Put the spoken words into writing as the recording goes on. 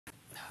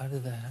How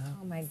did that happen?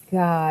 Oh my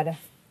God.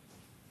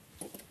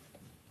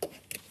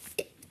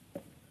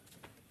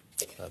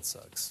 That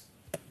sucks.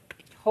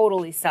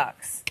 Totally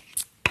sucks.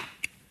 I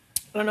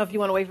don't know if you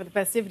want to wait for the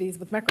festivities,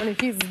 but macaroni and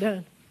cheese is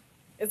done.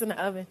 It's in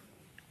the oven.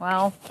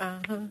 Well.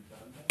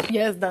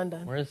 Yeah, it's done.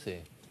 Where is he?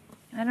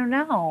 I don't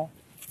know.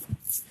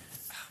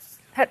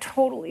 That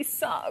totally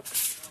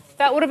sucks.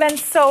 That would have been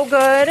so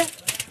good.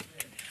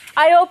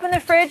 I opened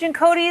the fridge and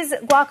Cody's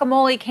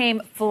guacamole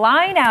came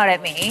flying out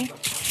at me.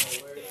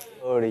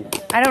 Cody.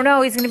 I don't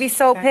know. He's going to be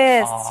so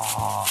pissed.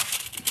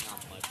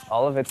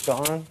 All of it's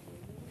gone?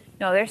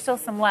 No, there's still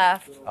some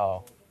left.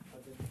 Oh.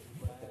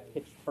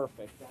 Pitch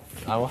perfect.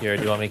 Here,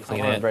 do you want me to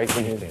clean it? Break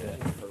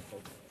it.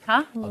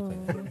 Huh?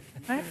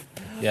 What?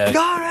 Yeah.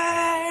 Got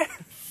it!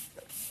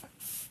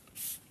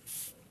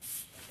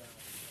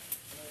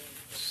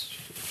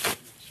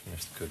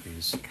 Missed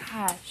cookies.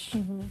 Gosh.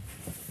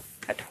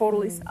 That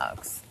totally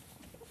sucks.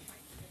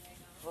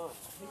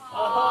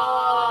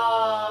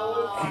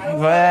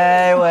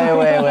 Wait.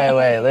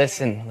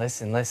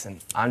 Listen.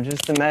 I'm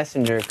just a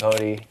messenger,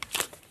 Cody.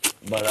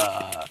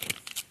 But,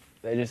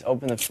 they just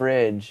opened the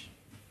fridge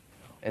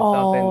and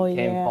something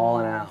came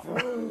falling out.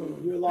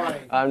 You're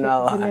lying. I'm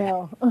not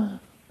lying. Janelle.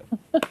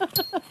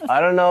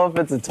 I don't know if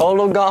it's a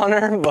total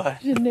goner,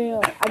 but...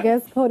 Janelle. I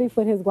guess Cody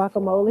put his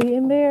guacamole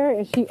in there,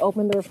 and she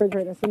opened the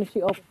refrigerator. As soon as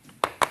she opened...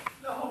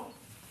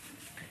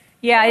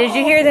 Yeah, did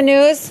you hear the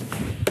news?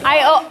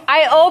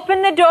 I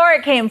opened the door,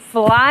 it came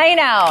flying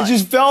out. It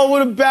just fell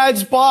in a bad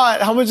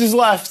spot. How much is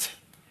left?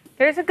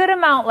 There's a good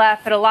amount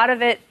left, but a lot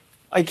of it...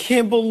 I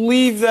can't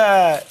believe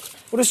that.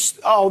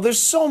 There's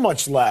so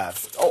much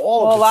left. A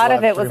lot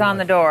of it was on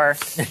the door.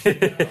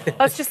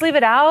 Let's just leave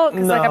it out,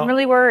 because I'm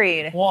really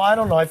worried. Well, I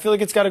don't know. I feel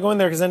like it's got to go in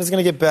there, because then it's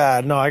going to get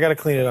bad. No, I got to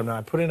clean it up now.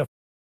 I put it in a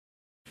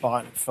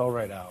spot, and it fell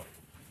right out.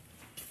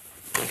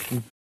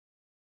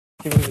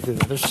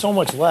 There's so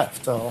much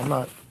left, though. I'm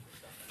not...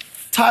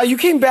 Ty, you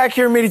came back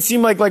here and made it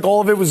seem like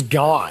all of it was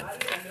gone.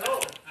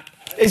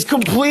 It's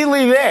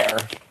completely there.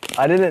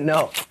 I didn't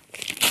know.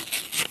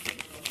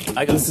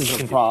 This is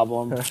a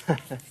problem.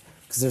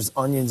 Because there's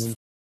onions and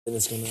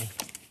it's going to...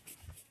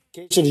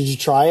 Keisha, did you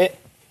try it?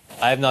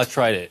 I have not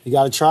tried it. You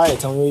got to try it.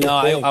 Tell me what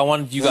you think. I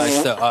wanted you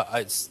guys to.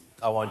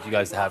 I wanted you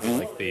guys to have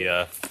like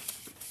the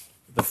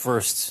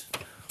first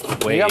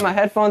wave. You got my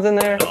headphones in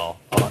there?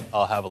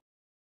 I'll have a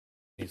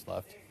piece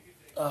left.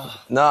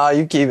 No,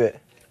 you keep it.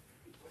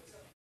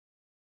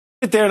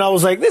 There and I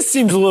was like, this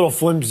seems a little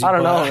flimsy. I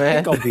don't know, man.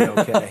 I think I'll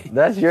be okay.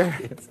 That's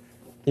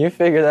you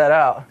figure that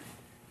out.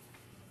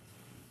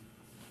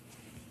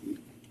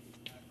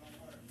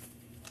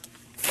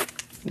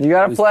 You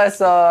gotta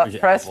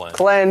press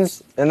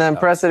cleanse and then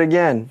press it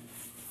again.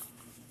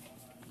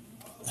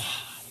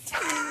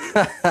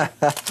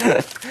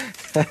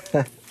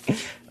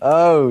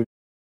 Oh.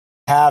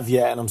 Have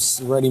yet, and I'm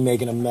already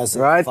making a mess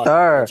of right the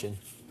there. kitchen.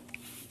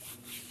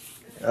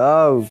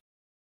 Oh.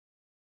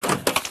 You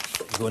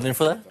going in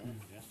for that?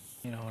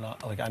 You know,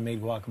 I made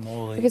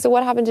guacamole. Okay, so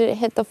what happened? Did it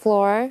hit the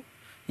floor?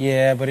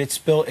 Yeah, but it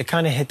spilled. It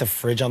kind of hit the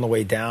fridge on the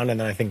way down, and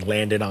then I think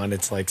landed on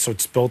so it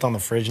spilled on the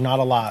fridge. Not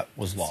a lot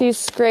was lost. So you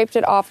scraped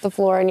it off the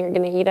floor and you're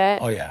gonna eat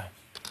it? Oh yeah.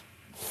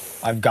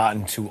 I've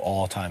gotten to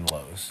all-time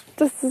lows.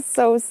 This is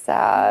so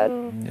sad.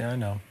 Yeah, I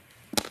know.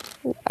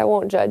 I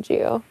won't judge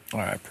you. All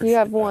right, I appreciate You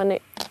have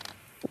that.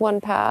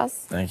 one pass.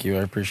 Thank you,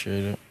 I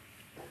appreciate it.